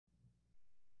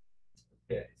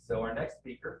So our next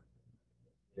speaker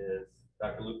is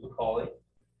Dr. Luke Macaulay.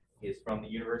 He is from the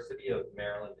University of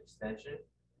Maryland Extension.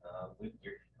 Luke,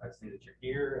 I see that you're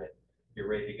here and you're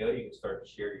ready to go. You can start to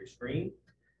share your screen.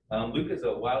 Luke is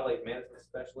a wildlife management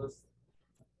specialist,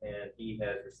 and he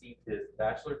has received his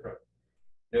bachelor from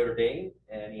Notre Dame,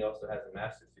 and he also has a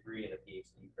master's degree and a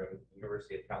PhD from the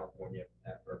University of California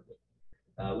at Berkeley.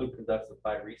 Luke conducts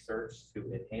applied research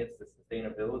to enhance the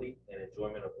sustainability and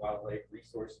enjoyment of wildlife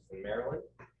resources in Maryland.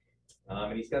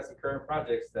 And he's got some current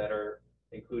projects that are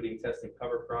including testing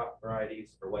cover crop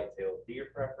varieties for white-tailed deer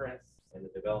preference and the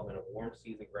development of warm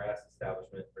season grass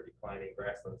establishment for declining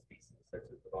grassland species such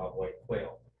as the bobwhite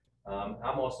quail.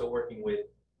 I'm also working with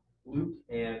Luke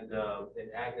and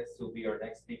Agnes, who will be our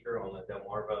next speaker on the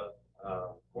Delmarva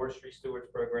Forestry Stewards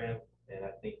Program. And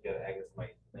I think Agnes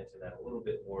might mention that a little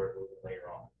bit more a little bit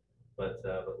later on. But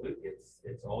Luke,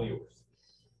 it's all yours.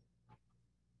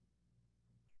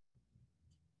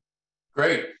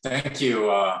 Great, thank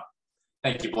you,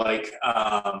 Blake.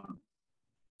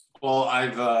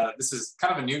 Well, this is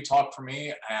kind of a new talk for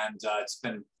me, and it's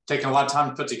been taking a lot of time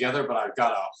to put together, but I've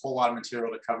got a whole lot of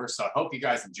material to cover, so I hope you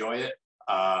guys enjoy it.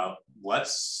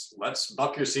 Let's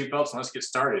buckle your seatbelts and let's get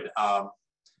started.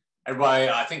 Everybody,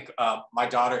 I think my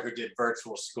daughter who did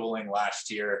virtual schooling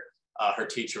last year, her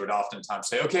teacher would oftentimes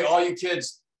say, okay, all you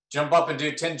kids jump up and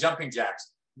do 10 jumping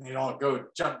jacks. And they'd all go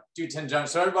do 10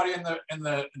 jumps. So everybody in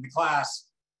the class,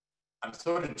 I'm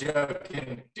sort of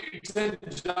joking, do 10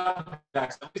 jumping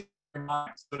jacks, at least your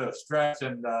mind, sort of stretch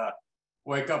and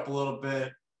wake up a little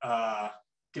bit,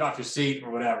 get off your seat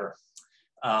or whatever.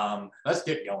 Let's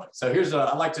get going. So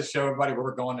I'd like to show everybody where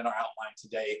we're going in our outline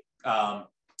today.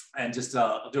 And just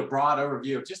I'll do a broad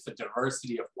overview of just the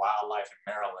diversity of wildlife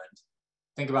in Maryland.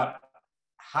 Think about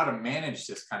how to manage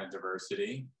this kind of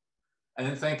diversity, and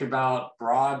then think about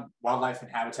broad wildlife and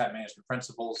habitat management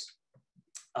principles.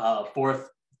 Fourth,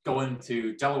 go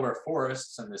into Delaware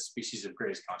forests and the species of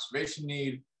greatest conservation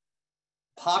need,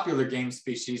 popular game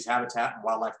species, habitat, and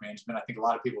wildlife management. I think a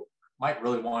lot of people might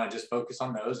really want to just focus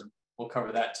on those, and we'll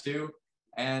cover that too,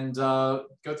 and go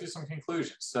through some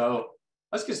conclusions. So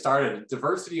let's get started.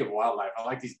 Diversity of wildlife. I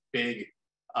like these big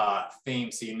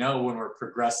themes, so you know when we're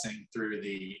progressing through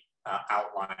the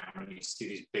outline when you see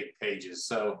these big pages.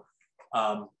 So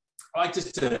I like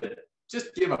just to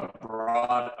give a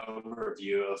broad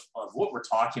overview of what we're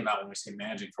talking about when we say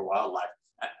managing for wildlife.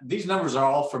 These numbers are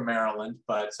all from Maryland,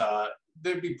 but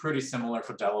they'd be pretty similar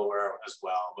for Delaware as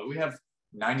well. But we have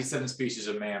 97 species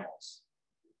of mammals,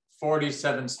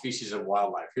 47 species of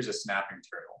wildlife. Here's a snapping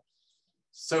turtle.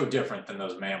 So different than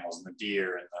those mammals, and the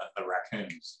deer and the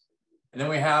raccoons. And then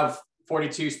we have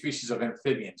 42 species of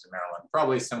amphibians in Maryland,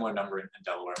 probably a similar number in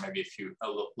Delaware, maybe a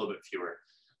little bit fewer.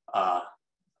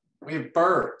 We have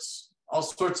birds, all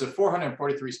sorts of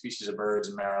 443 species of birds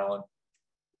in Maryland.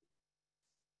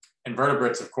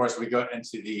 Invertebrates, of course, we go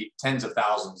into the tens of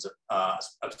thousands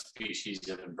of species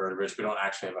of invertebrates. We don't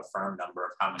actually have a firm number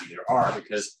of how many there are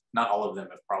because not all of them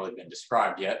have probably been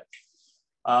described yet.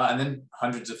 And then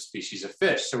hundreds of species of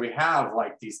fish. So we have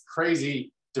like these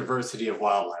crazy diversity of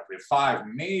wildlife. We have 5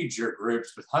 major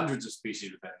groups with hundreds of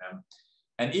species within them.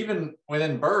 And even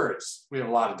within birds, we have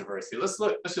a lot of diversity. Let's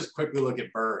just quickly look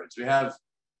at birds. We have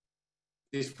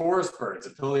these forest birds,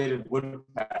 a pileated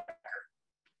woodpecker.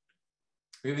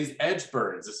 We have these edge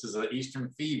birds. This is an eastern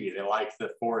phoebe. They like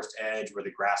the forest edge where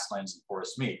the grasslands and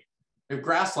forests meet. We have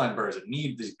grassland birds that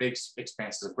need these big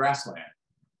expanses of grassland.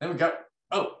 Then we've got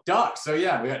ducks. So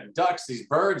yeah, we got ducks, these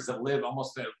birds that live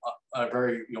almost in a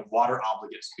very water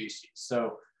obligate species.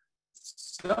 So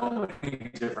many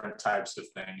different types of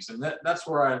things. And that's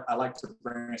where I like to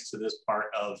bring us to this part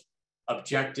of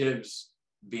objectives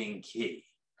being key.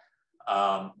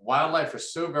 Wildlife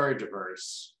is so very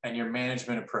diverse, and your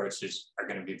management approaches are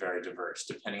going to be very diverse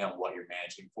depending on what you're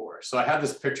managing for. So I have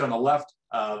this picture on the left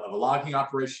of a logging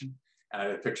operation, and I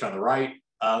have a picture on the right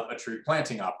of a tree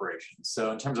planting operation.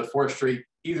 So in terms of forestry,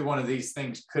 either one of these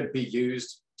things could be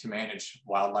used to manage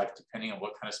wildlife depending on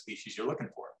what kind of species you're looking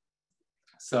for.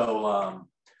 So,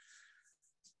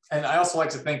 and I also like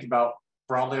to think about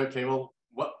broadly, okay, well,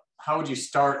 how would you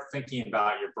start thinking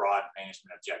about your broad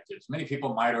management objectives? Many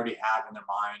people might already have in their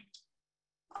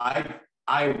mind,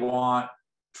 I want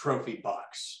trophy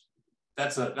bucks.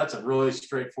 That's a really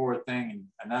straightforward thing,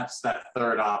 and that's that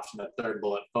third option, that third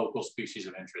bullet, focal species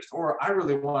of interest. Or I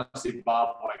really want to see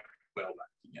bobwhite quail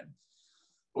back again.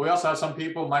 But we also have some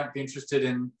people might be interested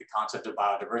in the concept of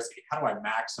biodiversity. How do I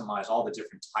maximize all the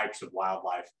different types of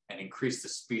wildlife and increase the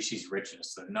species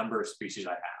richness, the number of species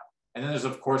I have? And then there's,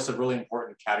 of course, a really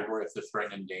important category of the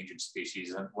threatened and endangered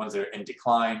species, and ones that are in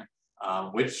decline,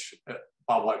 which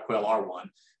bobwhite quail are one.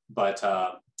 but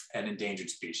an endangered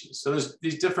species. So there's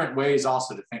these different ways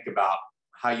also to think about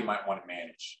how you might want to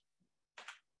manage.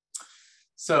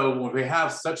 So when we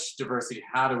have such diversity,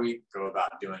 how do we go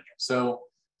about doing it? So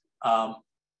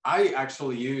I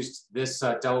actually used this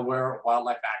Delaware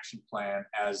Wildlife Action Plan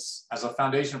as a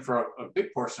foundation for a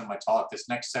big portion of my talk. This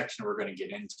next section we're going to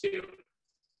get into.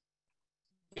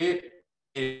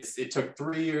 It took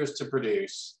 3 years to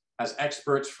produce, as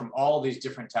experts from all these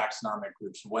different taxonomic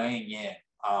groups weighing in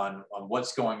on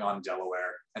what's going on in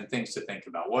Delaware and things to think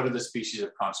about. What are the species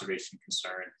of conservation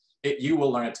concern? You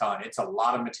will learn a ton. It's a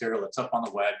lot of material. It's up on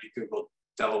the web. You Google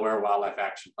Delaware Wildlife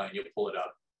Action Plan, you'll pull it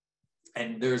up.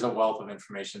 And there's a wealth of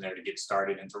information there to get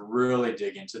started and to really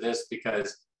dig into this,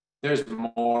 because there's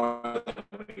more than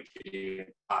we could even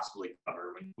possibly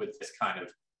cover with this kind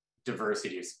of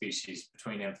diversity of species,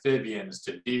 between amphibians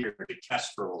to deer to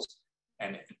kestrels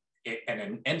and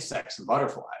insects and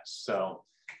butterflies. So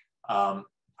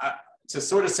to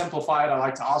sort of simplify it, I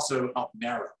like to also help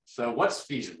narrow. So what's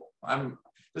feasible?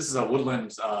 This is a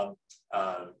woodland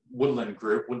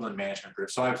management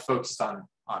group. So I've focused on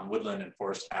woodland and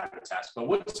forest habitats, but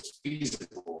what's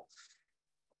feasible?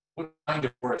 What kind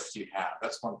of forest do you have?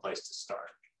 That's one place to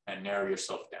start and narrow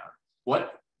yourself down.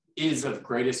 What is of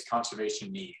greatest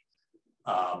conservation need?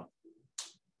 I'm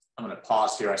going to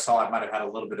pause here. I saw I might have had a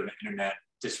little bit of an internet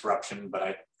disruption, but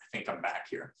I think I'm back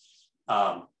here.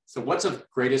 So what's of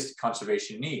greatest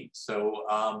conservation need?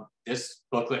 So this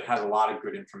booklet has a lot of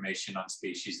good information on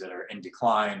species that are in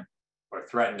decline or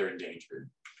threatened or endangered.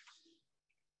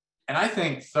 And I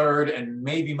think third, and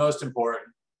maybe most important,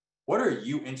 what are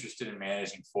you interested in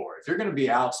managing for? If you're going to be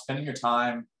out spending your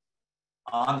time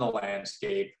on the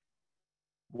landscape,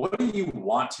 what do you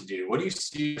want to do? What do you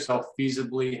see yourself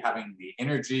feasibly having the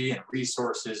energy and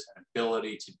resources and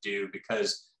ability to do?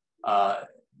 Because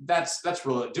that's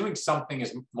really, doing something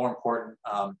is more important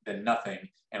than nothing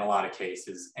in a lot of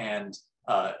cases. And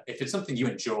if it's something you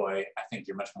enjoy, I think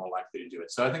you're much more likely to do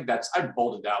it. So I think I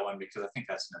bolded that one because I think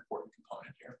that's an important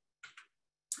component here.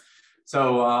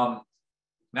 So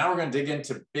now we're going to dig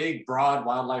into big, broad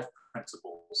wildlife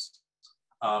principles.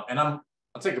 And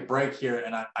I'll take a break here,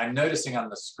 and I'm noticing on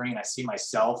the screen, I see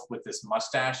myself with this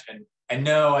mustache, and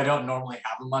no, I don't normally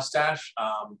have a mustache.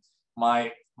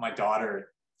 My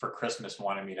daughter for Christmas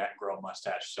wanted me to grow a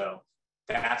mustache, so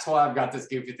that's why I've got this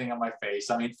goofy thing on my face.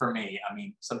 I mean, for me,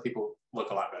 some people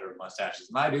look a lot better with mustaches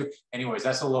than I do. Anyways,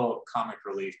 that's a little comic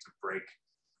relief to break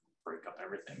up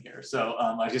everything here. So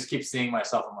I just keep seeing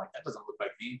myself. I'm like, that doesn't look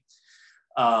like me.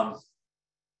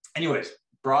 Anyways,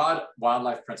 broad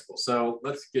wildlife principles. So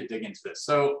let's dig into this.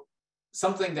 So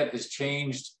something that has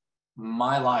changed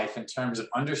my life in terms of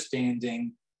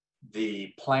understanding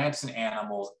the plants and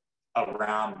animals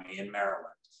around me in Maryland.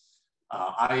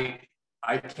 I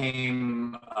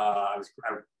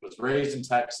was raised in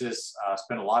Texas,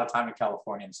 spent a lot of time in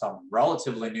California, and so I'm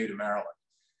relatively new to Maryland.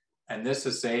 And this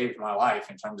has saved my life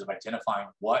in terms of identifying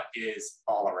what is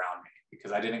all around me,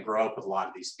 because I didn't grow up with a lot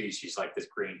of these species like this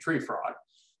green tree frog.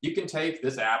 You can take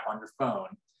this app on your phone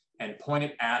and point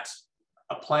it at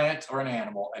a plant or an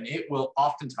animal, and it will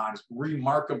oftentimes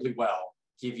remarkably well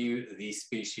give you the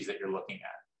species that you're looking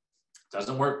at. It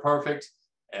doesn't work perfect.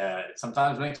 It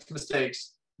sometimes makes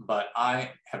mistakes, but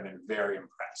I have been very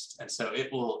impressed. And so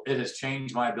it has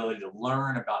changed my ability to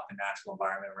learn about the natural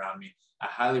environment around me. I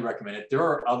highly recommend it. There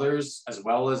are others as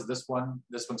well as this one.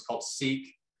 This one's called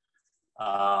Seek.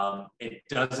 It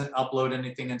doesn't upload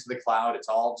anything into the cloud. It's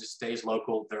all just stays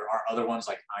local. There are other ones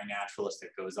like iNaturalist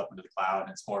that goes up into the cloud, and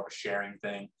it's more of a sharing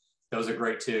thing. Those are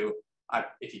great too.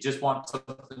 If you just want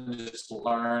something to just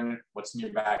learn what's in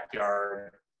your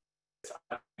backyard,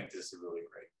 I think this is really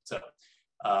great. So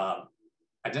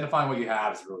identifying what you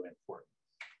have is really important.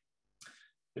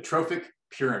 The trophic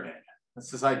pyramid. It's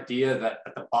this idea that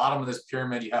at the bottom of this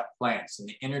pyramid, you have plants, and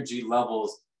the energy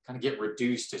levels kind of get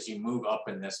reduced as you move up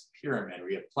in this pyramid, where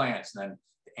you have plants, and then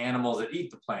the animals that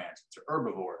eat the plants, which are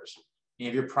herbivores. You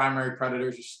have your primary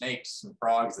predators, your snakes and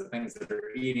frogs, the things that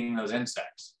are eating those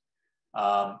insects.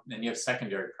 Then you have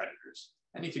secondary predators.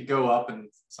 And you could go up, and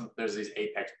there's these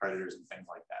apex predators and things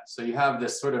like that. So you have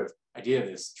this sort of idea of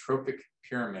this trophic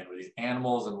pyramid where these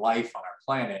animals and life on our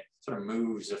planet sort of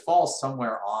moves, it falls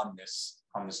somewhere on this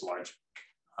large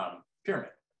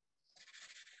pyramid.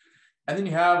 And then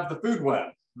you have the food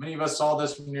web. Many of us saw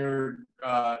this when you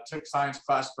took science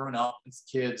class growing up as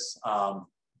kids. And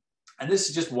this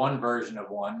is just one version of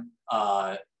one.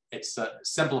 It's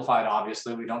simplified,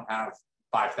 obviously. We don't have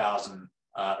 5,000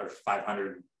 or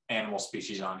 500 animal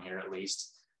species on here at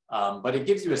least. But it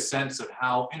gives you a sense of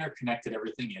how interconnected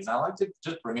everything is. I like to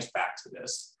just bring us back to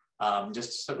this,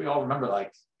 just so we all remember,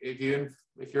 like, if you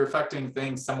if you're affecting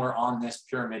things somewhere on this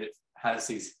pyramid, it has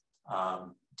these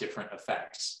different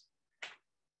effects.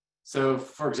 So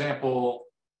for example,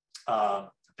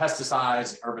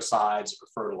 pesticides, herbicides, or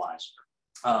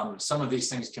fertilizer. Some of these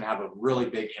things can have a really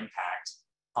big impact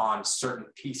on certain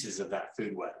pieces of that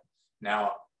food web.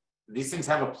 Now, these things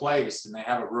have a place and they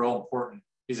have a real important,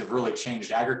 these have really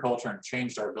changed agriculture and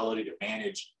changed our ability to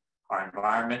manage our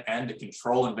environment and to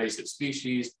control invasive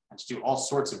species and to do all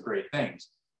sorts of great things.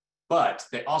 But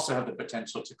they also have the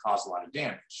potential to cause a lot of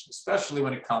damage, especially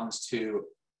when it comes to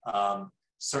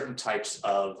certain types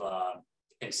of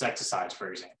insecticides,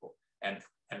 for example. And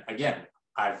again,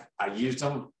 I used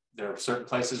them. There are certain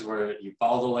places where you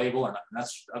follow the label, and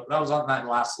that was on that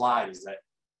last slide, is that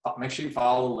make sure you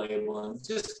follow the label and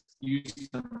just use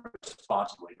them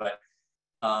responsibly. But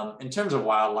in terms of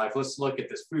wildlife, let's look at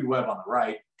this food web on the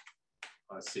right.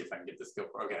 Let's see if I can get this to go.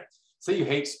 Okay, say you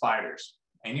hate spiders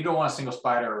and you don't want a single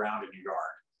spider around in your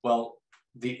yard. Well,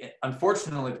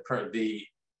 unfortunately, the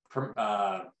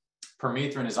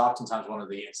permethrin is oftentimes one of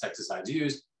the insecticides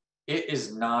used. It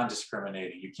is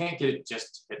non-discriminating. You can't get it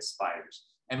just to hit spiders.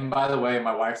 And by the way,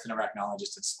 my wife's an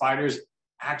arachnologist, and spiders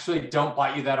actually don't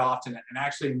bite you that often. And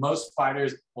actually, most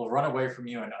spiders will run away from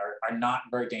you and are not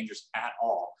very dangerous at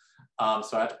all.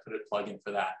 So I have to put a plug in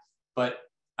for that. But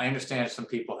I understand some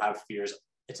people have fears.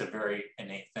 It's a very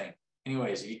innate thing.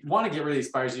 Anyways, you want to get rid of these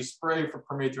spiders, you spray for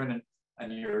permethrin,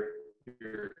 and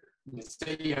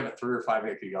say you have a 3 or 5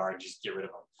 acre yard, just get rid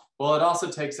of them. Well, it also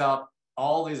takes out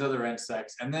all these other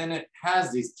insects, and then it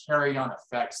has these carry-on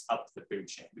effects up the food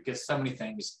chain because so many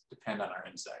things depend on our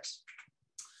insects.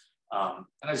 And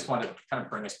I just wanted to kind of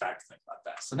bring us back to think about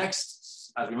that. So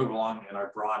next, as we move along in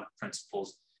our broad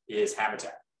principles, is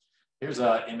habitat. Here's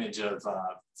an image of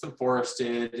some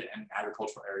forested and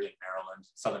agricultural area in Maryland,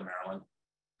 southern Maryland.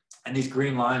 And these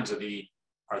green lines are the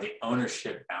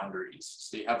ownership boundaries.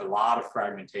 So you have a lot of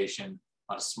fragmentation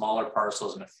on smaller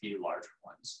parcels and a few larger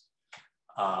ones.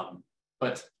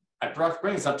 But I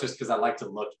bring this up just because I like to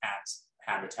look at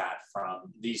habitat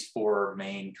from these 4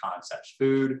 main concepts: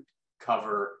 food,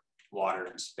 cover, water,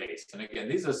 and space. And again,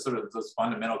 these are sort of those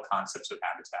fundamental concepts of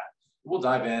habitat. We'll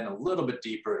dive in a little bit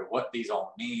deeper to what these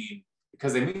all mean,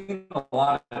 because they mean a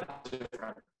lot of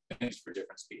different things for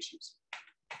different species.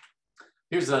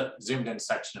 Here's a zoomed in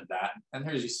section of that. And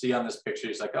here you see on this picture,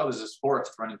 it's like, oh, there's this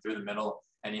forest running through the middle,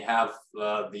 and you have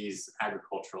these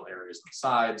agricultural areas on the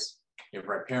sides. You have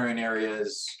riparian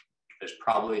areas. There's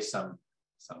probably some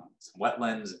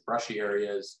wetlands and brushy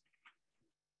areas.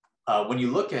 When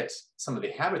you look at some of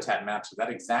the habitat maps of that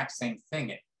exact same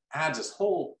thing, it adds this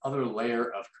whole other layer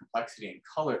of complexity and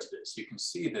color to this. You can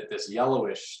see that this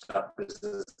yellowish stuff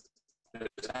there's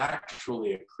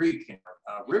actually a creek and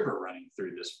a river running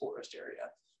through this forest area,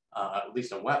 at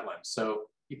least a wetland. So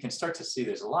you can start to see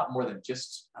there's a lot more than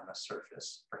just on the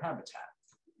surface for habitat.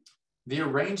 The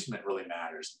arrangement really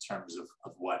matters in terms of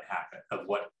what happened, of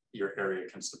what your area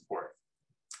can support.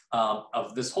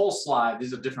 Of this whole slide,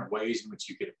 these are different ways in which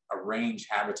you could arrange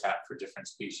habitat for different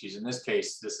species. In this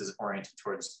case, this is oriented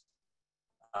towards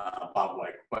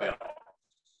bobwhite quail.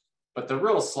 But the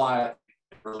real slide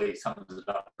really sums it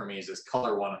up for me is this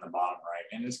color one on the bottom right.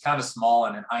 And it's kind of small,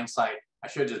 and in hindsight, I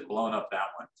should have just blown up that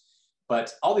one.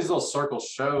 But all these little circles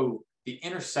show the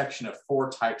intersection of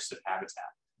 4 types of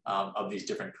habitat of these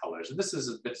different colors. And this is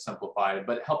a bit simplified,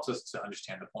 but it helps us to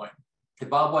understand the point. The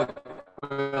bobwhite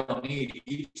quail need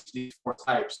each of these 4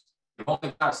 types. You've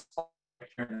only got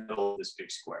here in the middle of this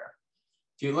big square.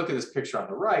 If you look at this picture on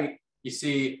the right, you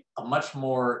see a much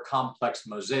more complex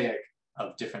mosaic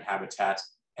of different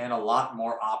habitats and a lot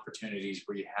more opportunities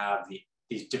where you have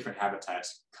these different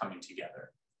habitats coming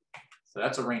together. So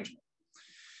that's arrangement.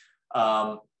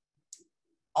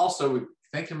 Also, we're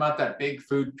thinking about that big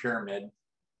food pyramid,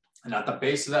 and at the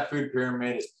base of that food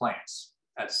pyramid is plants.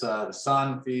 That's the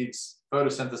sun feeds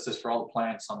photosynthesis for all the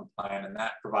plants on the planet, and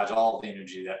that provides all the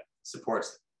energy that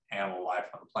supports animal life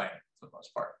on the planet for the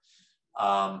most part.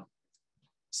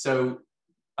 So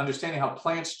understanding how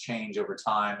plants change over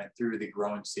time and through the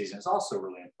growing season is also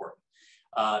really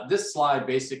important. This slide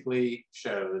basically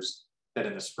shows that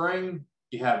in the spring,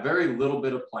 you have very little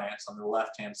bit of plants on the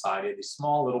left-hand side, these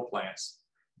small little plants,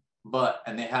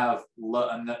 and they have,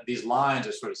 these lines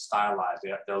are sort of stylized.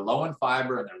 They're low in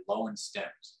fiber and they're low in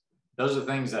stems. Those are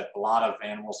things that a lot of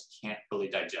animals can't really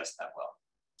digest that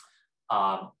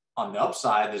well. On the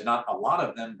upside, there's not a lot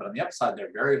of them, but on the upside,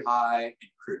 they're very high in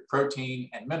crude protein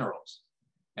and minerals.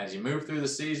 As you move through the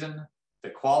season, the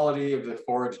quality of the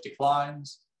forage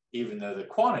declines, even though the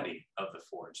quantity of the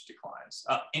forage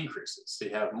increases. So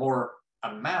you have more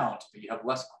amount, but you have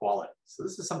less quality. So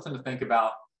this is something to think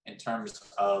about in terms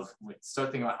of, we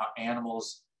start thinking about how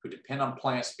animals who depend on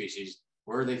plant species,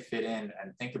 where they fit in,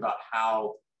 and think about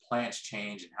how plants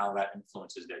change and how that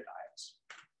influences their diets.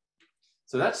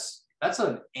 So that's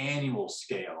an annual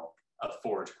scale of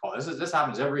forage quality. This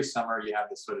happens every summer. You have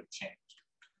this sort of change.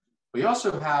 We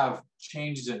also have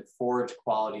changes in forage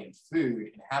quality and food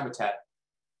and habitat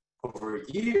over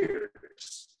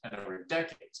years and over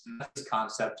decades. And that's the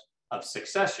concept of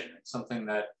succession. It's something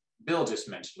that Bill just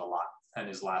mentioned a lot in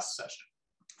his last session.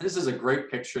 This is a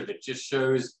great picture that just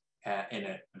shows in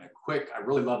a quick, I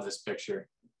really love this picture.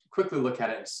 Quickly look at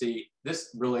it and see, this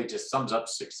really just sums up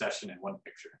succession in one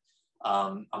picture.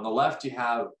 On the left, you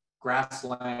have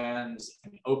grasslands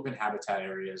and open habitat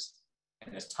areas.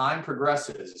 And as time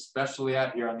progresses, especially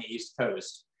out here on the East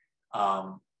Coast,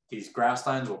 these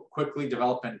grasslands will quickly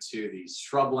develop into these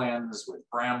shrublands with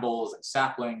brambles and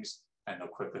saplings, and they'll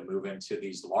quickly move into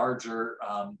these larger,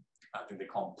 I think they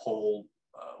call them pole,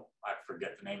 I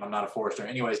forget the name, I'm not a forester.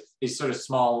 Anyways, these sort of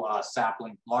small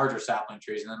larger sapling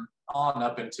trees, and then on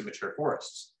up into mature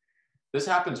forests. This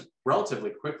happens relatively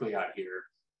quickly out here.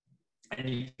 And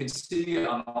you can see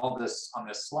on this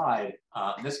slide,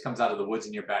 and this comes out of the Woods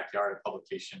in Your Backyard, a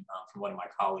publication from one of my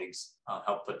colleagues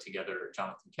helped put together,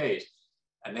 Jonathan Case.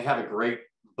 And they have a great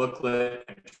booklet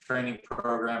and training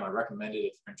program. I recommend it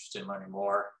if you're interested in learning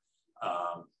more.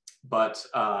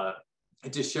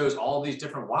 It just shows all these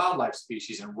different wildlife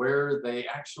species and where they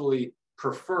actually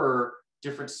prefer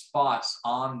different spots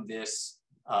on this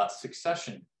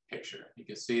succession picture. You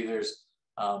can see there's,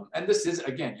 and this is,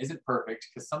 again, isn't perfect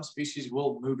because some species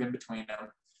will move in between them,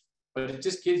 but it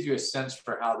just gives you a sense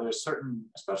for how there's certain,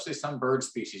 especially some bird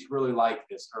species really like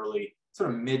this early sort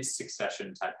of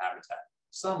mid-succession type habitat.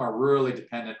 Some are really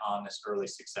dependent on this early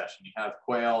succession. You have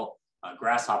quail,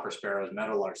 grasshopper sparrows,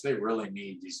 meadowlarks, they really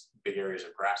need these big areas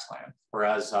of grassland,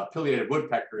 whereas pileated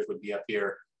woodpeckers would be up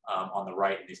here on the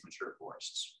right in these mature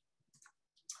forests.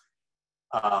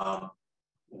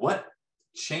 What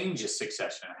changes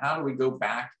succession? How do we go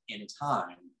back in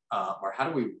time, or how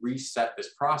do we reset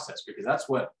this process? Because that's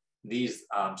what these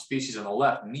species on the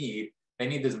left need. They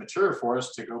need this mature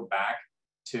forest to go back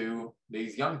to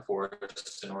these young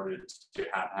forests in order to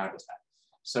have habitat.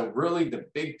 So really the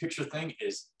big picture thing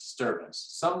is disturbance,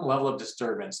 some level of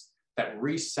disturbance that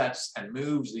resets and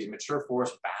moves these mature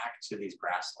forests back to these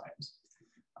grasslands.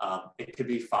 It could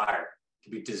be fire, it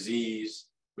could be disease.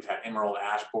 We've had emerald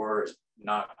ash borers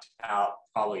knocked out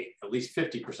probably at least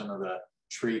 50% of the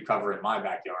tree cover in my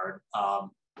backyard.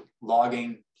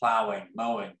 Logging, plowing,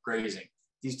 mowing, grazing.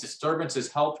 These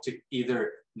disturbances help to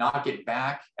either knock it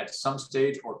back at some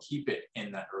stage or keep it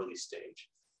in that early stage.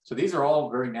 So these are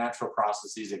all very natural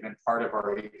processes. They've been part of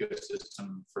our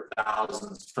ecosystem for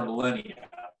thousands, for millennia.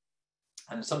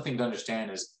 And something to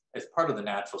understand is it's part of the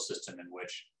natural system in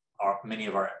which many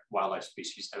of our wildlife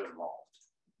species have evolved.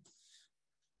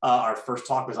 Our first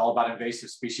talk was all about invasive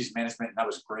species management, and that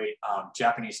was great.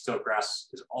 Japanese stiltgrass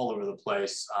is all over the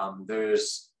place.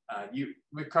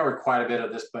 We've covered quite a bit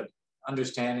of this, but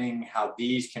understanding how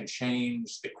these can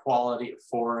change the quality of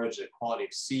forage, the quality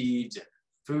of seeds,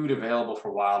 food available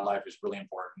for wildlife is really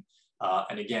important.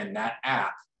 And again, that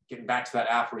app, getting back to that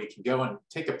app where you can go and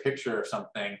take a picture of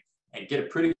something and get a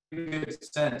pretty good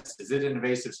sense. Is it an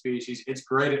invasive species? It's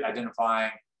great at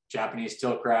identifying Japanese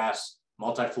stiltgrass,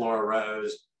 multiflora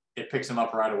rose. It picks them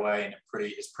up right away, and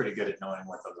it's pretty good at knowing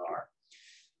what those are.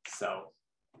 So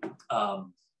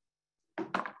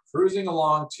cruising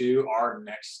along to our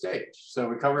next stage. So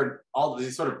we covered all of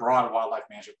these sort of broad wildlife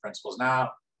management principles.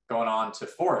 Now going on to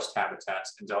forest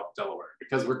habitats in Delaware.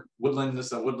 Because this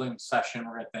is a woodland session,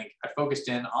 we're gonna I focused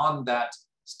in on that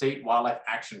state wildlife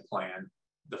action plan,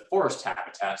 the forest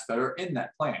habitats that are in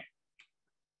that plan.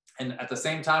 And at the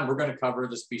same time, we're gonna cover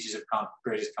the species of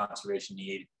greatest conservation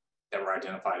need that were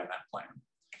identified in that plan.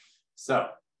 So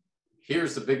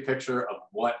here's the big picture of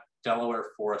what Delaware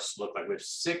forests look like. We have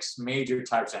 6 major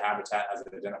types of habitat as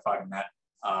identified in that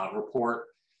report.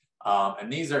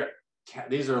 And these are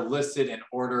listed in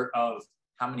order of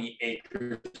how many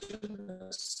acres in the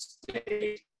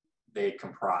state they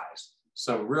comprise.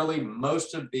 So really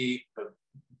most of the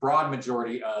broad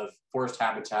majority of forest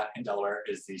habitat in Delaware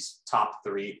is these top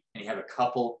 3, and you have a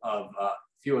couple of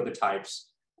few other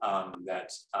types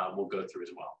that we'll go through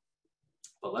as well.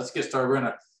 But let's get started. We're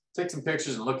gonna take some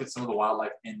pictures and look at some of the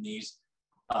wildlife in these.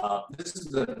 This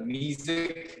is the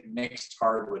mesic mixed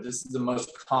hardwood. This is the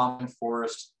most common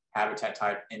forest habitat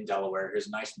type in Delaware. Here's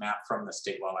a nice map from the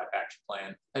State Wildlife Action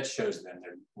Plan that shows them.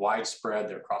 They're widespread.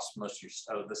 They're across most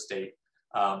of the state.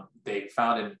 They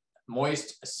found in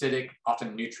moist, acidic,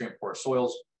 often nutrient-poor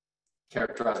soils,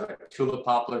 characterized by tulip,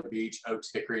 poplar, beech,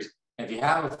 oaks, hickories, And if you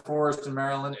have a forest in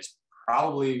Maryland, it's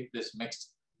probably this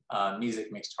mixed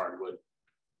mesic mixed hardwood.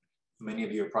 Many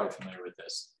of you are probably familiar with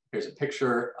this. Here's a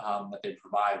picture that they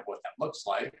provide of what that looks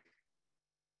like.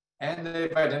 And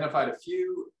they've identified a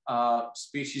few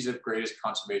species of greatest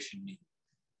conservation need.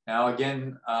 Now,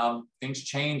 again, things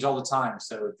change all the time.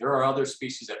 So there are other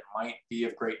species that might be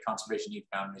of great conservation need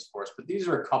found in these forests, but these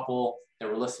are a couple that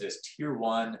were listed as tier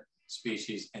 1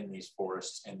 species in these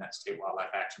forests in that state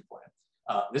wildlife action plan.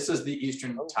 This is the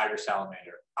eastern tiger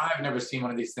salamander. I've never seen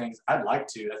one of these things. I'd like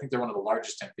to. I think they're one of the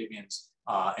largest amphibians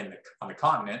on the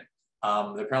continent.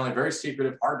 They're apparently very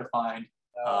secretive, hard to find.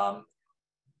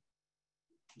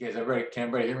 Can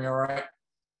everybody hear me all right?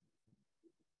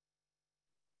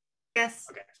 Yes.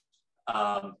 Okay.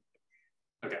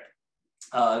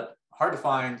 Hard to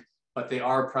find, but they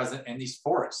are present in these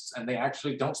forests, and they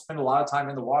actually don't spend a lot of time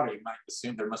in the water. You might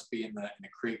assume there must be in the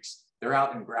creeks. They're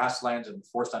out in grasslands and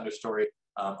forest understory,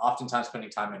 oftentimes spending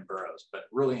time in burrows, but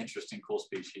really interesting, cool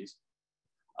species.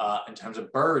 In terms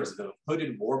of birds, the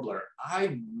hooded warbler,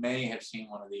 I may have seen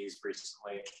one of these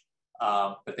recently,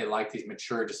 but they like these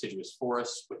mature deciduous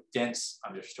forests with dense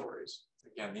understories.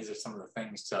 Again, these are some of the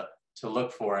things to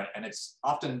look for, and it's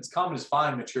common to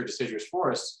find mature deciduous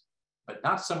forests, but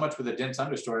not so much with a dense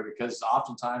understory, because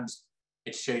oftentimes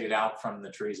it's shaded out from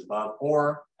the trees above,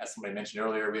 or as somebody mentioned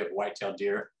earlier, we have white-tailed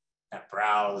deer that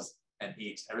browse and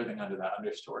eat everything under that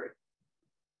understory.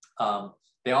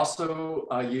 They also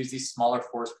use these smaller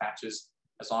forest patches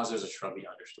as long as there's a shrubby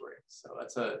understory. So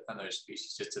that's another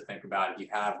species just to think about if you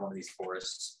have one of these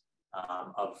forests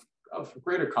of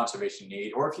greater conservation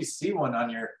need, or if you see one on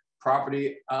your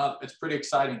property, it's pretty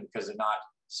exciting because they're not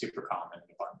super common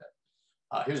and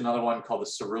abundant. Here's another one called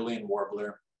the cerulean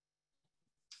warbler.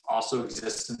 Also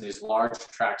exists in these large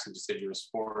tracts of deciduous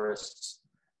forests.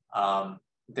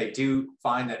 They do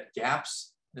find that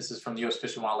gaps, this is from the U.S.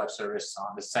 Fish and Wildlife Service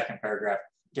on the second paragraph,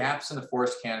 gaps in the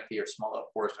forest canopy or small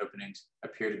forest openings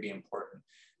appear to be important.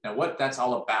 Now, what that's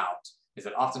all about is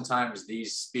that oftentimes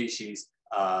these species,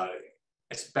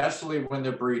 especially when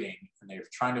they're breeding and they're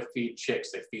trying to feed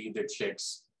chicks, they feed their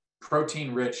chicks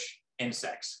protein-rich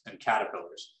insects and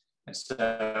caterpillars. And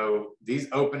so these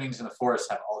openings in the forest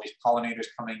have all these pollinators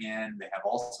coming in. They have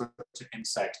all sorts of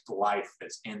insect life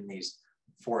that's in these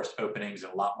forest openings,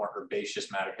 and a lot more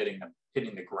herbaceous matter hitting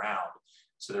the ground.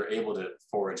 So they're able to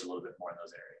forage a little bit more in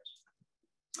those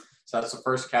areas. So that's the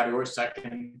first category.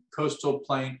 Second, coastal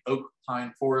plain oak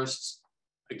pine forests.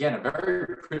 Again, a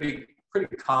very pretty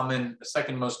common, the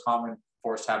second most common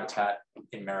forest habitat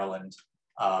in Maryland.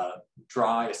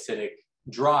 Dry, acidic,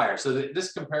 drier. So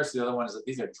this compares to the other ones, that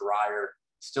these are drier,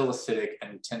 still acidic,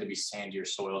 and tend to be sandier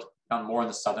soils, found more in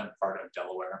the southern part of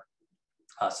Delaware.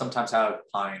 Sometimes have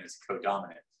pine as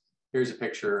co-dominant. Here's a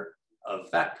picture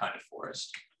of that kind of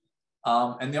forest.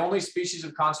 And the only species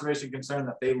of conservation concern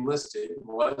that they listed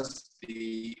was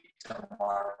the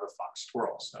Delmarva fox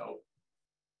squirrel. So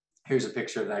here's a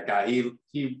picture of that guy.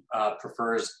 He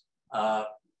prefers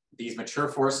these mature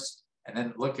forests, and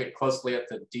then look closely at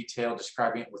the detail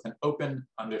describing it with an open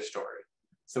understory.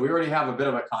 So we already have a bit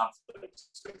of a conflict.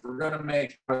 So if we're going to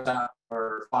make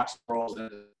for fox squirrels,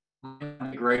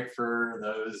 it's great for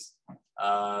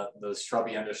those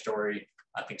shrubby understory.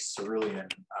 I think cerulean,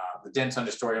 the dense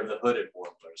understory of the hooded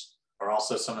warblers, or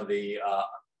also some of the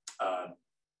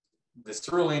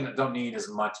cerulean don't need as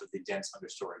much of the dense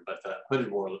understory, but the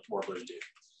hooded warblers do.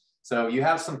 So you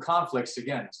have some conflicts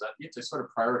again, so you have to sort of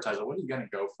prioritize, what are you going to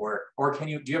go for? Or do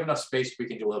you have enough space we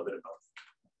can do a little bit of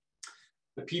both?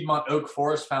 The Piedmont oak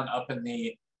forest found up in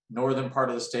the northern part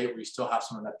of the state, where you still have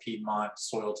some of that Piedmont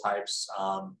soil types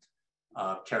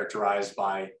characterized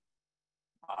by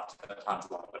oftentimes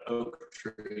a lot of oak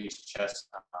trees,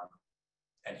 chestnut,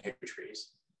 and hickory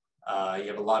trees. You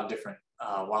have a lot of different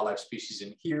wildlife species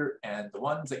in here, and the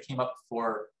ones that came up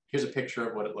before, here's a picture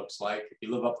of what it looks like. If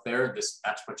you live up there,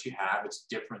 that's what you have. It's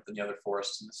different than the other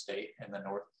forests in the state, in the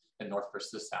north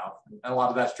versus the south. And a lot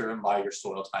of that's driven by your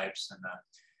soil types and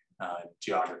the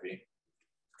geography.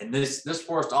 And this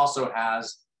forest also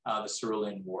has the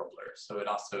cerulean warbler, so it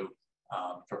also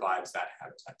provides that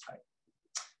habitat type.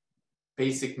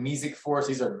 Basic mesic forests,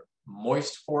 these are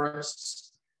moist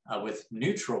forests with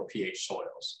neutral pH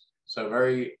soils. So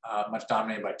very much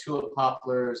dominated by tulip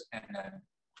poplars and then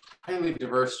highly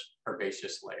diverse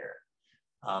herbaceous layer.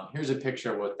 Here's a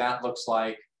picture of what that looks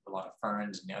like. A lot of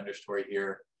ferns in the understory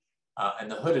here.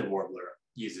 And the hooded warbler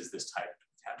uses this type of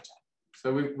habitat.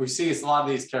 So we see a lot of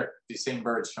these same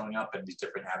birds showing up in these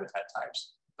different habitat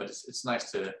types, but it's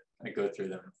nice to kind of go through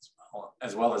them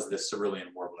as well as this cerulean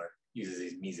warbler uses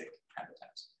these mesic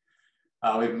habitats.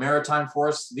 We have maritime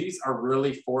forests. These are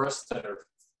really forests that are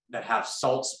that have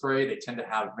salt spray, they tend to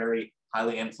have very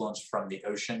highly influenced from the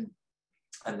ocean,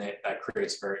 and that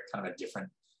creates very kind of a different,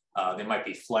 they might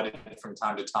be flooded from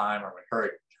time to time, or when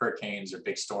hurricanes or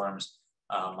big storms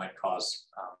might cause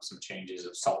some changes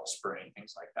of salt spray and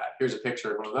things like that. Here's a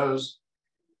picture of one of those.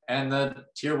 And the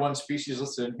tier 1 species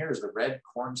listed in here is the red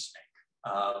corn snake.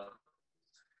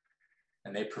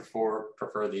 And they prefer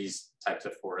these types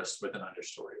of forests with an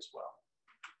understory as well.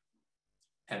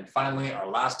 And finally, our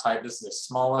last type, this is the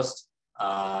smallest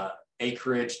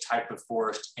acreage type of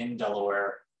forest in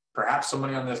Delaware. Perhaps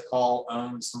somebody on this call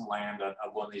owns some land of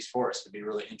one of these forests. It'd be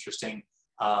really interesting.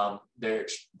 They're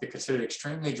considered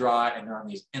extremely dry, and they're on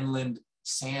these inland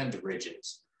sand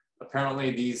ridges. Apparently,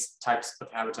 these types of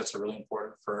habitats are really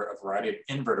important for a variety of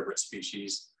invertebrate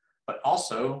species, but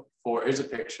also here's a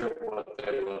picture of what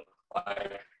they look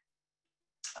like.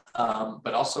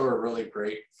 But also are really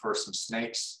great for some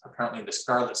snakes. Apparently, the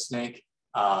scarlet snake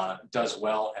does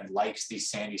well and likes these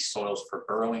sandy soils for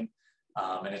burrowing,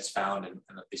 and it's found in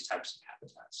these types of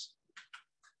habitats,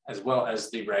 as well as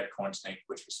the red corn snake,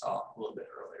 which we saw a little bit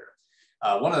earlier.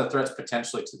 One of the threats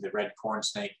potentially to the red corn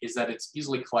snake is that it's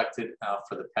easily collected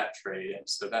for the pet trade, and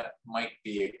so that might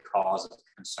be a cause of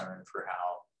concern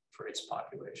for its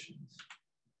populations.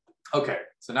 Okay,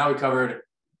 so now we covered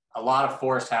a lot of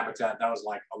forest habitat. That was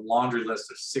like a laundry list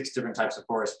of 6 different types of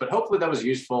forests, but hopefully that was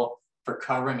useful for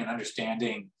covering and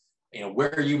understanding,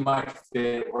 where you might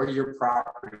fit, where your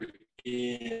property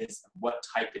is, what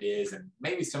type it is, and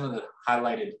maybe some of the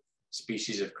highlighted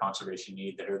species of conservation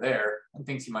need that are there and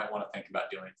things you might want to think about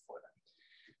doing for them.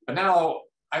 But now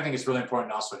I think it's really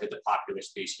important to also hit the popular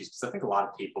species, because I think a lot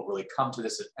of people really come to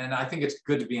this, and I think it's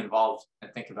good to be involved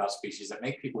and think about species that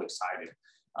make people excited.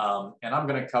 And I'm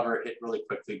going to hit really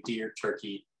quickly deer,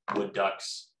 turkey, wood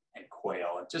ducks, and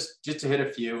quail. And just to hit a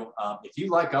few. If you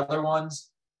like other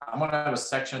ones, I'm going to have a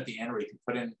section at the end where you can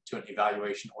put into an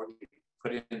evaluation, or you can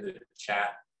put it in the chat,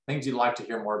 things you'd like to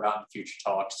hear more about in future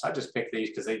talks. I just picked these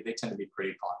because they tend to be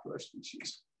pretty popular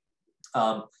species.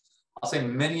 I'll say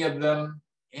many of them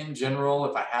in general,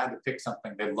 if I had to pick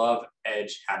something, they love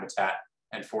edge habitat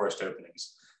and forest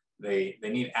openings. They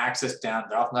need access down.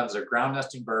 They're oftentimes they're ground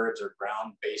nesting birds or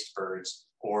ground-based birds,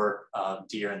 or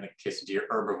deer, in the case of deer,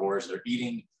 herbivores. They're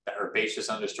eating the herbaceous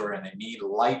understory, and they need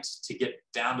light to get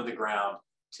down to the ground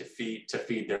to feed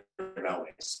their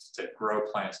bellies, to grow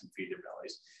plants and feed their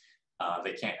bellies.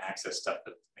 They can't access stuff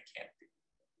that they can't feed.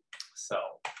 So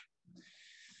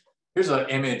here's an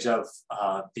image of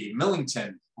the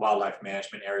Millington Wildlife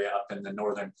Management Area up in the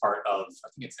northern part of, I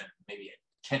think it's in maybe in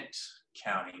Kent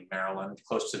County, Maryland,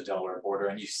 close to the Delaware border.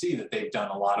 And you see that they've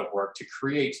done a lot of work to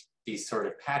create these sort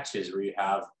of patches where you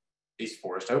have these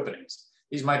forest openings.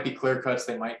 These might be clear cuts.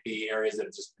 They might be areas that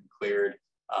have just been cleared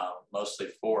mostly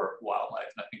for wildlife.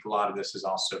 And I think a lot of this is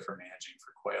also for managing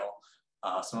for quail,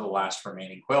 some of the last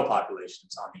remaining quail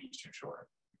populations on the eastern shore.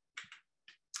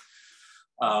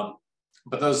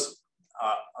 But those,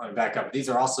 let me back up. These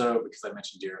are also, because I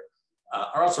mentioned deer,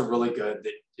 are also really good.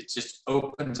 That it just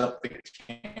opens up the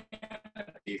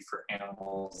canopy for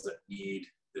animals that need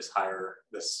this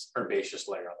herbaceous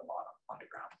layer on the bottom, on the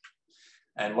ground.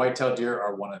 And white-tailed deer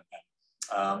are one of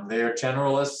them. They are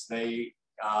generalists,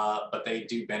 but they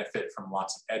do benefit from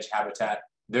lots of edge habitat.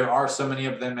 There are so many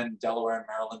of them in Delaware and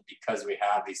Maryland because we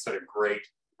have these sort of great,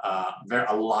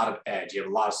 a lot of edge. You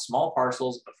have a lot of small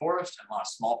parcels of forest and a lot of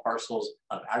small parcels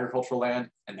of agricultural land,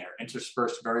 and they're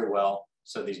interspersed very well.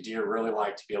 So these deer really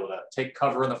like to be able to take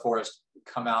cover in the forest,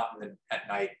 come out and then at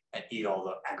night and eat all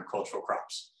the agricultural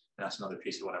crops. And that's another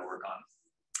piece of what I work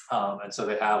on. And so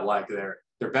they have like their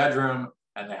bedroom,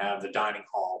 and they have the dining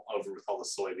hall over with all the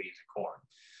soybeans and corn.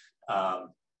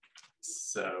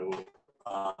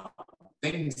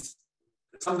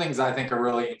 Some things I think are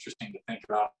really interesting to think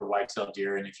about for white-tailed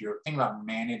deer, and if you're thinking about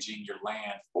managing your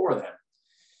land for them,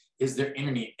 is their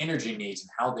energy needs and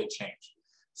how they change.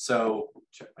 So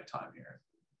check my time here.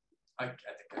 I think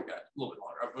I've got a little bit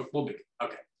longer. We'll be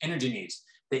okay. Energy needs.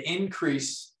 They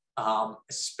increase,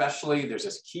 especially there's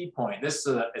this key point. This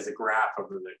is a graph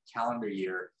over the calendar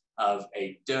year of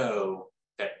a doe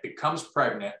that becomes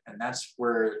pregnant, and that's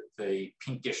where the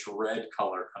pinkish red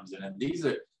color comes in. And these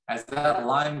are, as that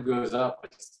line goes up,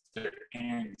 it's their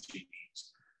energy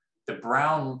needs. The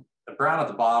brown at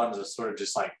the bottom is sort of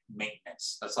just like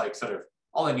maintenance. That's like sort of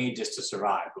all they need just to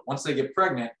survive. But once they get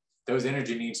pregnant, those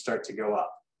energy needs start to go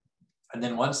up. And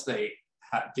then once they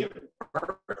give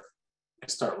birth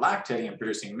and start lactating and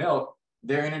producing milk,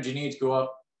 their energy needs go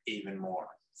up even more.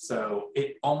 So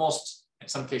it almost, in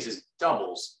some cases,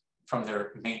 doubles from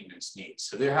their maintenance needs.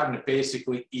 So they're having to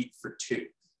basically eat for two,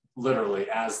 literally,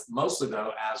 mostly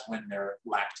though, as when they're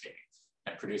lactating.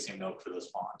 and producing milk for those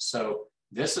fawns. So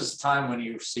this is the time when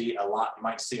you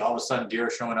might see all of a sudden deer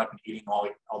showing up and eating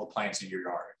all the plants in your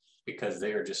yard because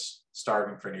they are just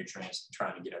starving for nutrients and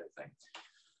trying to get everything.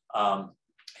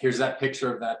 Here's that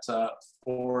picture of that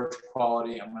forage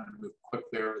quality. I'm going to move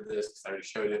quickly over this because I already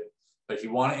showed it. But if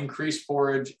you want to increase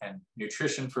forage and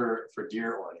nutrition for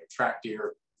deer or attract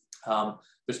deer,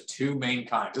 there's two main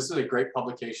kinds. This is a great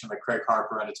publication by Craig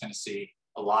Harper out of Tennessee.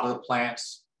 A lot of the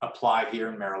plants apply here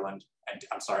in Maryland,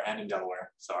 and in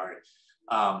Delaware,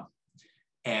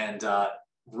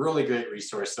 really great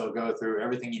resource. They'll go through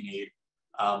everything you need.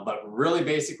 But really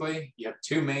basically, you have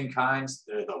two main kinds.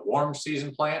 They're the warm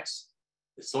season plants,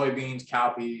 the soybeans,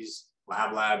 cowpeas,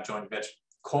 lab, joint vegetables,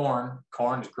 corn.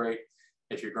 Corn is great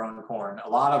if you're growing corn. A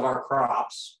lot of our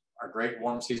crops are great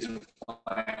warm season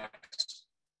plants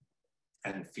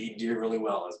and feed deer really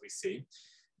well, as we see.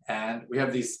 And we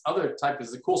have these other types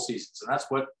of the cool seasons, and that's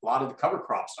what a lot of the cover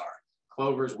crops are.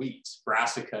 Clovers, wheat,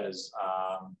 brassicas,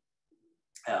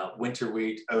 winter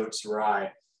wheat, oats,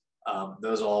 rye.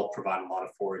 Those all provide a lot of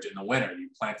forage in the winter. You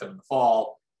plant them in the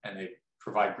fall, and they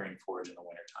provide green forage in the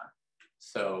wintertime.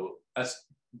 So that's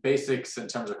basics in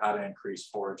terms of how to increase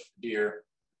forage for deer.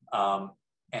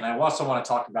 And I also want to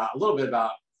talk a little bit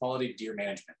about quality deer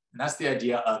management. And that's the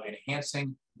idea of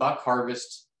enhancing buck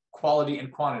harvest quality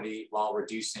and quantity while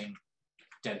reducing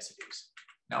densities.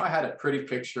 Now I had a pretty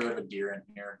picture of a deer in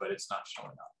here, but it's not showing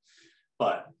up.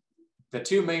 But the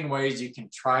two main ways you can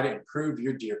try to improve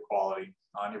your deer quality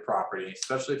on your property,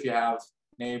 especially if you have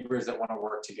neighbors that want to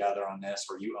work together on this,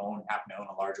 or you happen to own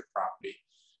a larger property,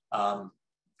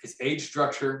 is age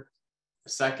structure.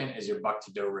 The second is your buck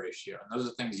to doe ratio. And those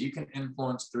are things you can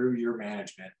influence through your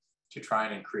management to try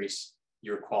and increase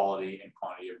your quality and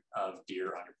quantity of deer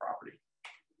on your property.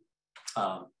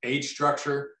 Age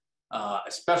structure,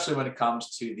 especially when it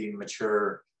comes to the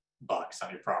mature bucks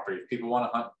on your property. If people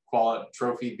want to hunt quality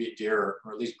trophy deer,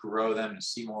 or at least grow them and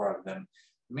see more of them,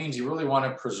 it means you really want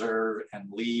to preserve and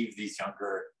leave these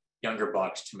younger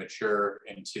bucks to mature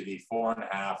into the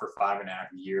 4.5 or 5.5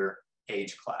 year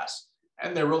age class.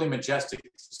 And they're really majestic to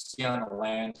see on the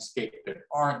landscape. There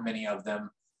aren't many of them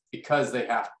because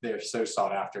they're so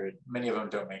sought after. Many of them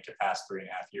don't make it past 3.5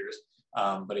 years.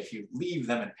 But if you leave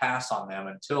them and pass on them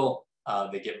until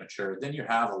they get mature, then you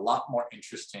have a lot more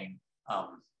interesting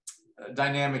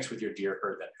dynamics with your deer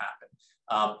herd that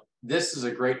happen. This is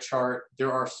a great chart.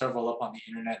 There are several up on the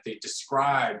internet. They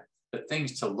describe the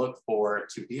things to look for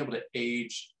to be able to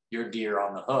age your deer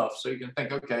on the hoof. So you can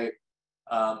think, okay,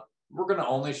 we're going to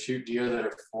only shoot deer that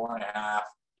are 4.5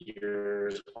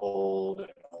 years old and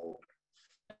older.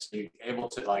 So you're able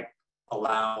to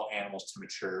allow animals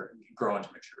to grow into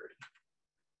maturity.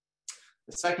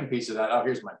 The second piece of that,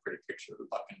 here's my pretty picture of the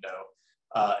buck and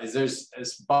doe, is there's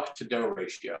this buck to doe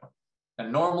ratio.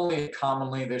 And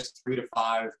commonly, there's 3 to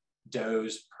 5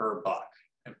 does per buck.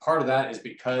 And part of that is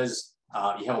because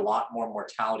you have a lot more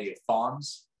mortality of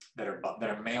fawns that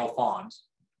are male fawns.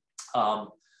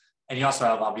 And you also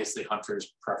have obviously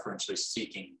hunters preferentially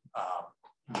seeking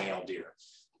male deer.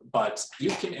 But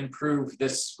you can improve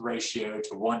this ratio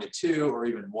to 1 to 2 or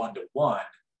even 1 to 1.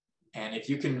 And if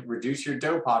you can reduce your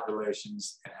doe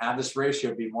populations and have this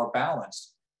ratio be more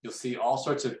balanced, you'll see all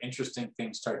sorts of interesting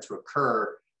things start to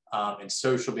occur in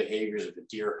social behaviors of the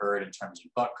deer herd in terms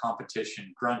of buck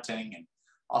competition, grunting, and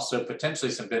also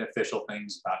potentially some beneficial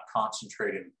things about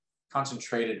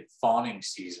concentrated fawning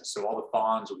season. So all the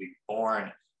fawns will be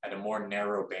born at a more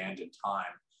narrow band in time.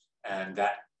 And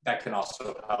that can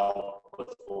also help with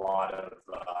a lot of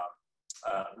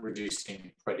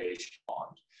reducing predation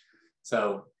fawns.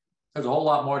 So there's a whole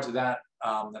lot more to that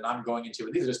than I'm going into,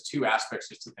 but these are just two aspects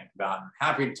just to think about. I'm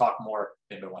happy to talk more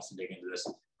if anybody wants to dig into this,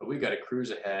 but we've got to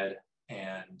cruise ahead,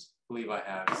 and I believe I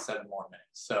have 7 more minutes.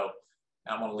 So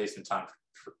I'm going to leave some time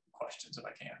for questions if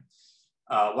I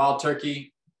can. Wild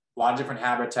turkey, a lot of different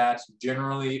habitats.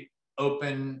 Generally,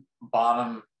 open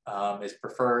bottom is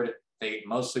preferred. They eat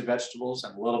mostly vegetables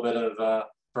and a little bit of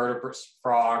vertebrates,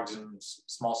 frogs and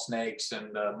small snakes,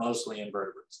 and mostly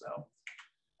invertebrates though.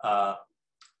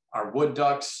 Our wood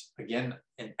ducks, again,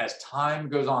 as time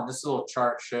goes on, this little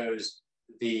chart shows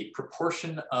the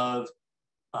proportion of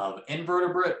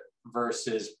invertebrate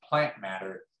versus plant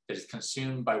matter that is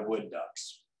consumed by wood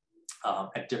ducks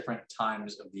at different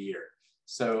times of the year.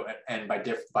 So, and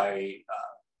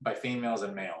by females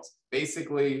and males.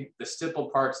 Basically, the stipple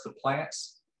part's the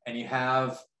plants, and you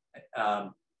have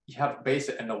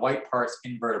basic, and the white part's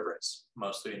invertebrates,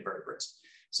 mostly invertebrates.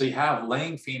 So you have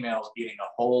laying females eating a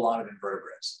whole lot of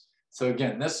invertebrates. So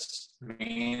again, this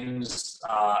means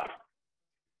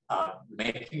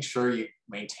making sure you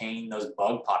maintain those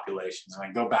bug populations. And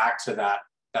I go back to that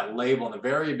that label in the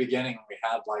very beginning, we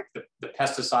had like the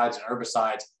pesticides and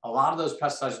herbicides. A lot of those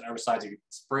pesticides and herbicides, you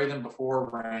spray them before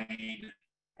rain,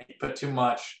 and you put too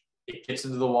much, it gets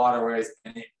into the waterways,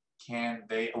 and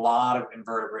a lot of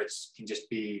invertebrates can just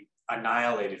be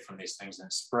annihilated from these things, and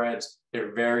it spreads.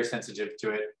 They're very sensitive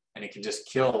to it, and it can just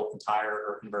kill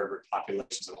entire invertebrate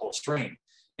populations of the whole stream.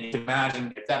 And you can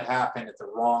imagine if that happened at the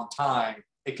wrong time,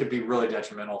 it could be really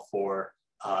detrimental for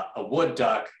a wood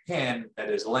duck hen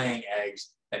that is laying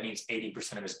eggs that needs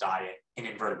 80% of its diet in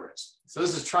invertebrates. So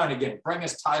this is trying to, again, bring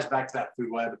us ties back to that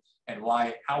food web and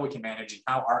how we can manage and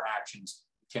how our actions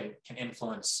can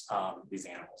influence these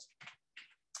animals.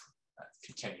 Let's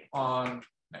continue on.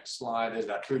 Next slide is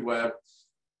that food web.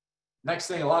 Next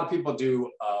thing, a lot of people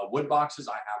do wood boxes.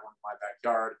 I have one in my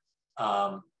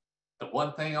backyard. The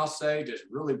one thing I'll say, just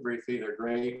really briefly, they're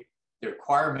great. They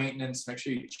require maintenance. Make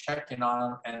sure you check in on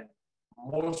them, and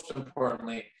most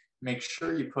importantly, make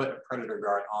sure you put a predator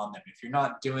guard on them. If you're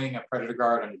not doing a predator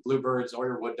guard on your bluebirds or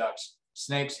your wood ducks,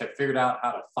 snakes have figured out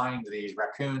how to find these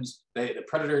raccoons. The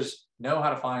predators know how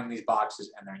to find these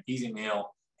boxes, and they're an easy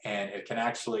meal, and it can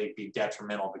actually be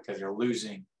detrimental because you're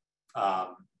losing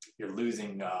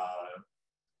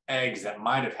eggs that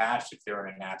might have hatched if they were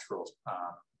in a natural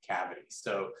cavity.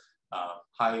 So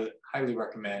highly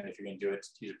recommend, if you're going to do it,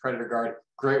 to use a predator guard.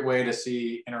 Great way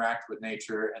to interact with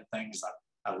nature and things.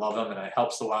 I love them, and it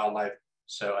helps the wildlife.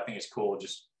 So I think it's cool.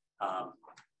 Just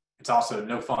it's also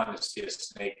no fun to see a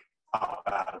snake pop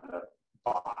out of the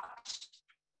box.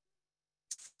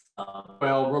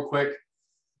 Well, real quick,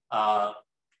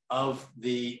 of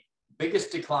the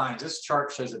biggest declines, this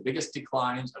chart shows the biggest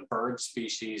declines of bird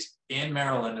species in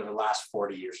Maryland over the last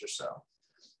 40 years or so.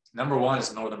 Number one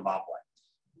is northern bobwhite.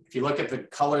 If you look at the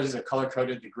colors, they're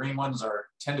color-coded. The green ones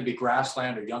tend to be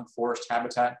grassland or young forest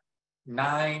habitat.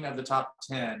 9 of the top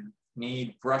 10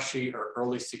 need brushy or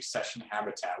early succession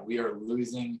habitat. We are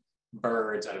losing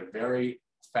birds at a very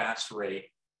fast rate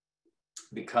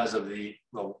because of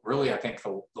really, I think,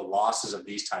 the losses of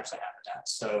these types of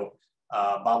habitats. So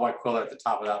bobwhite quiller at the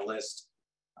top of that list.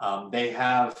 They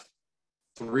have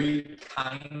 3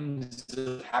 kinds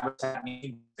of habitat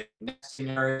needs: the nesting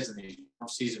areas and these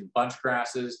season bunch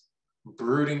grasses,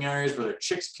 brooding areas where their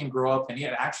chicks can grow up and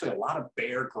yet actually a lot of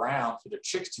bare ground for their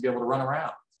chicks to be able to run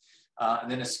around. And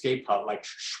then escape hub, like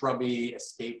shrubby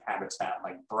escape habitat,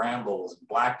 like brambles and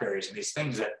blackberries and these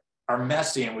things that are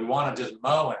messy and we want to just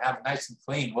mow and have it nice and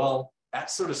clean. Well,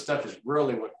 that sort of stuff is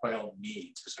really what quail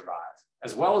need to survive,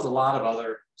 as well as a lot of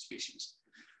other species.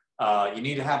 You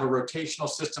need to have a rotational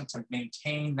system to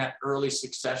maintain that early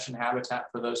succession habitat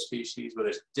for those species, whether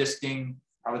it's disking.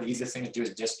 Probably the easiest thing to do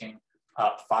is disking.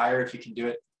 Fire, if you can do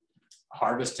it.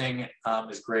 Harvesting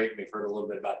is great. We've heard a little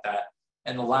bit about that.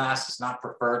 And the last is not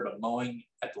preferred, but mowing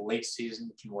at the late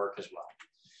season can work as well.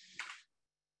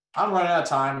 I'm running out of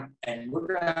time, and we're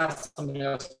going to have somebody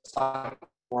else talk about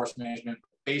forest management.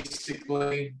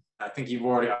 Basically, I think you've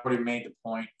already made the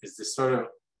point, is this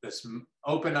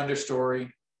open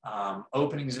understory.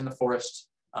 Openings in the forest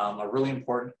are really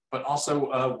important, but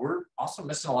also we're also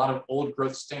missing a lot of old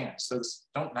growth stands. So this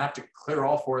don't have to clear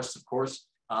all forests, of course,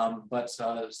 but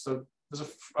so there's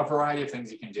a variety of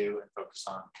things you can do and focus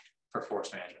on for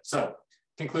forest management. So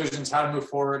conclusions, how to move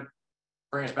forward.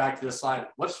 Bring us back to this slide.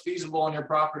 What's feasible on your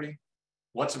property?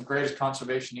 What's of greatest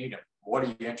conservation need? And what are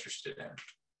you interested in?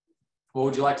 What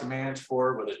would you like to manage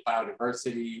for, whether it's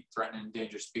biodiversity, threatened and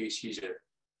endangered species, or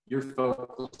your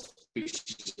focal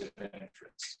species of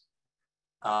interest?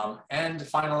 And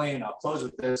finally, and I'll close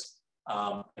with this,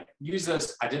 use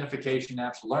those identification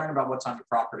apps, learn about what's on your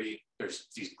property. There's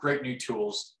these great new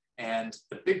tools. And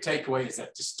the big takeaway is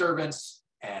that disturbance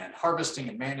and harvesting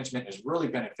and management is really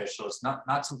beneficial. It's not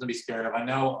something to be scared of. I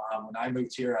know when I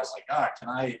moved here, I was like,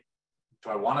 do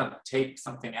I want to take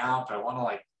something out? Do I want to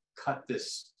like cut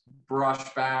this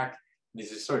brush back?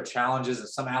 These are sort of challenges, and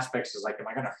some aspects is like, am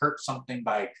I going to hurt something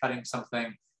by cutting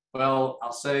something? Well,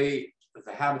 I'll say that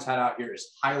the habitat out here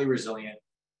is highly resilient.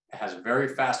 It has a very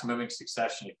fast moving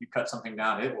succession. If you cut something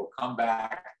down, it will come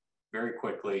back very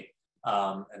quickly.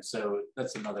 And so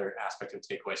that's another aspect of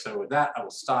takeaway. So with that, I will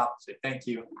stop, say thank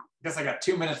you. I guess I got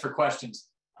 2 minutes for questions.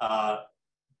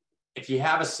 If you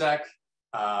have a sec,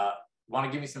 want to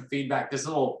give me some feedback, this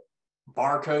little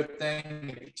barcode thing,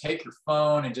 if you take your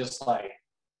phone and just like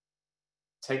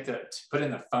put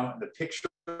in the picture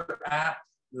app,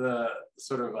 the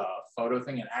sort of photo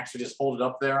thing, and actually just hold it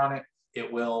up there on it,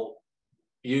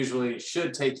 it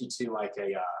should take you to like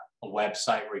a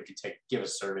website where you can give a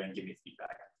survey and give me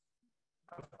feedback.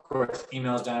 Of course,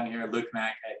 emails down here,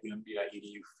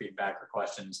 lukemac@umb.edu, feedback or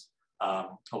questions.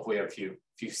 Hopefully we have a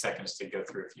few seconds to go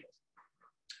through a few.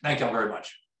 Thank you all very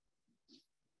much.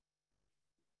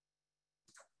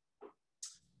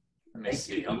 Let me Thank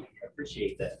see. you. I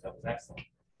appreciate that. That was excellent.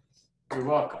 You're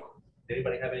welcome. Does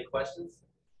anybody have any questions?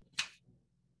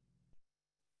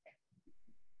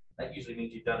 That usually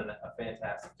means you've done a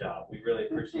fantastic job. We really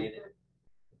appreciate it.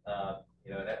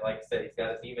 You know, like I said, he's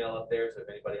got his email up there, so if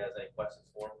anybody has any questions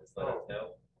for him, just let us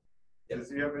know. Yep.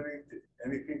 Does he have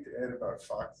anything to add about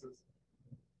foxes?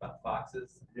 About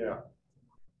foxes. Yeah,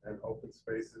 and open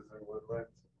spaces and woodlands?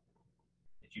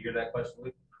 Did you hear that question,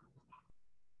 Luke?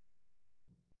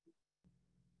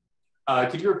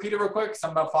 Could you repeat it real quick?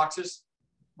 Something about foxes?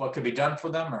 What could be done for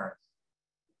them, or?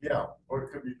 Yeah, what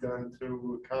could be done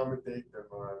to accommodate them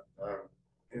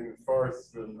in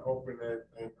forests and open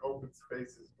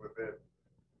spaces within?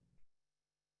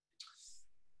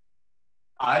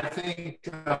 I think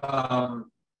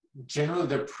generally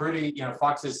they're pretty, you know,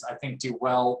 foxes I think do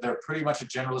well. They're pretty much a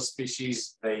generalist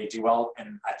species. They do well,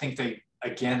 and I think they,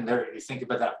 again, you think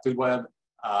about that food web,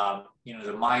 you know,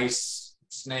 the mice,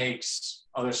 snakes,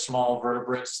 other small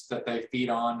vertebrates that they feed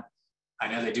on. I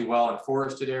know they do well in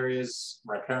forested areas,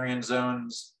 riparian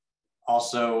zones,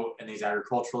 also in these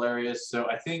agricultural areas. So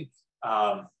I think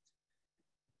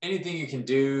anything you can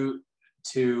do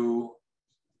to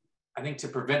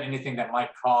prevent anything that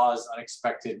might cause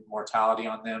unexpected mortality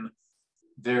on them.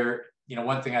 There, you know,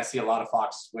 one thing I see a lot of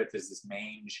foxes with is this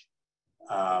mange.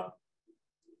 You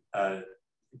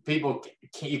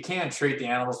can treat the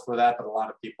animals for that, but a lot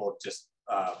of people just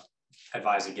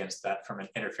advise against that from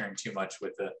interfering too much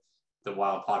with the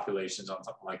wild populations on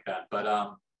something like that. But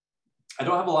I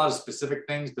don't have a lot of specific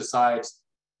things besides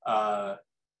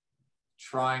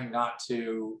trying not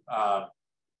to, I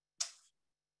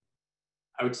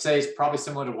would say it's probably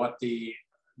similar to what the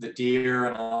deer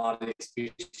and a lot of these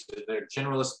species, they're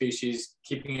generalist species,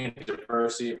 keeping a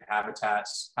diversity of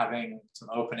habitats, having some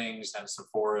openings and some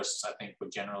forests, I think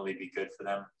would generally be good for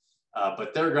them.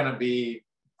 But they're going to be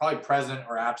probably present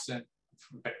or absent,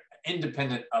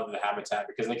 independent of the habitat,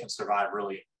 because they can survive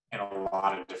really in a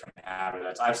lot of different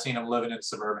habitats. I've seen them living in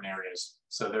suburban areas,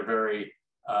 so they're very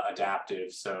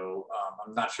adaptive. So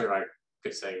I'm not sure I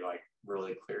could say like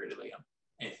really clearly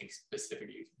anything specific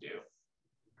you can do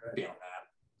beyond that.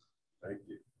 Thank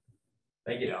you.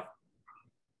 Thank you. Yeah.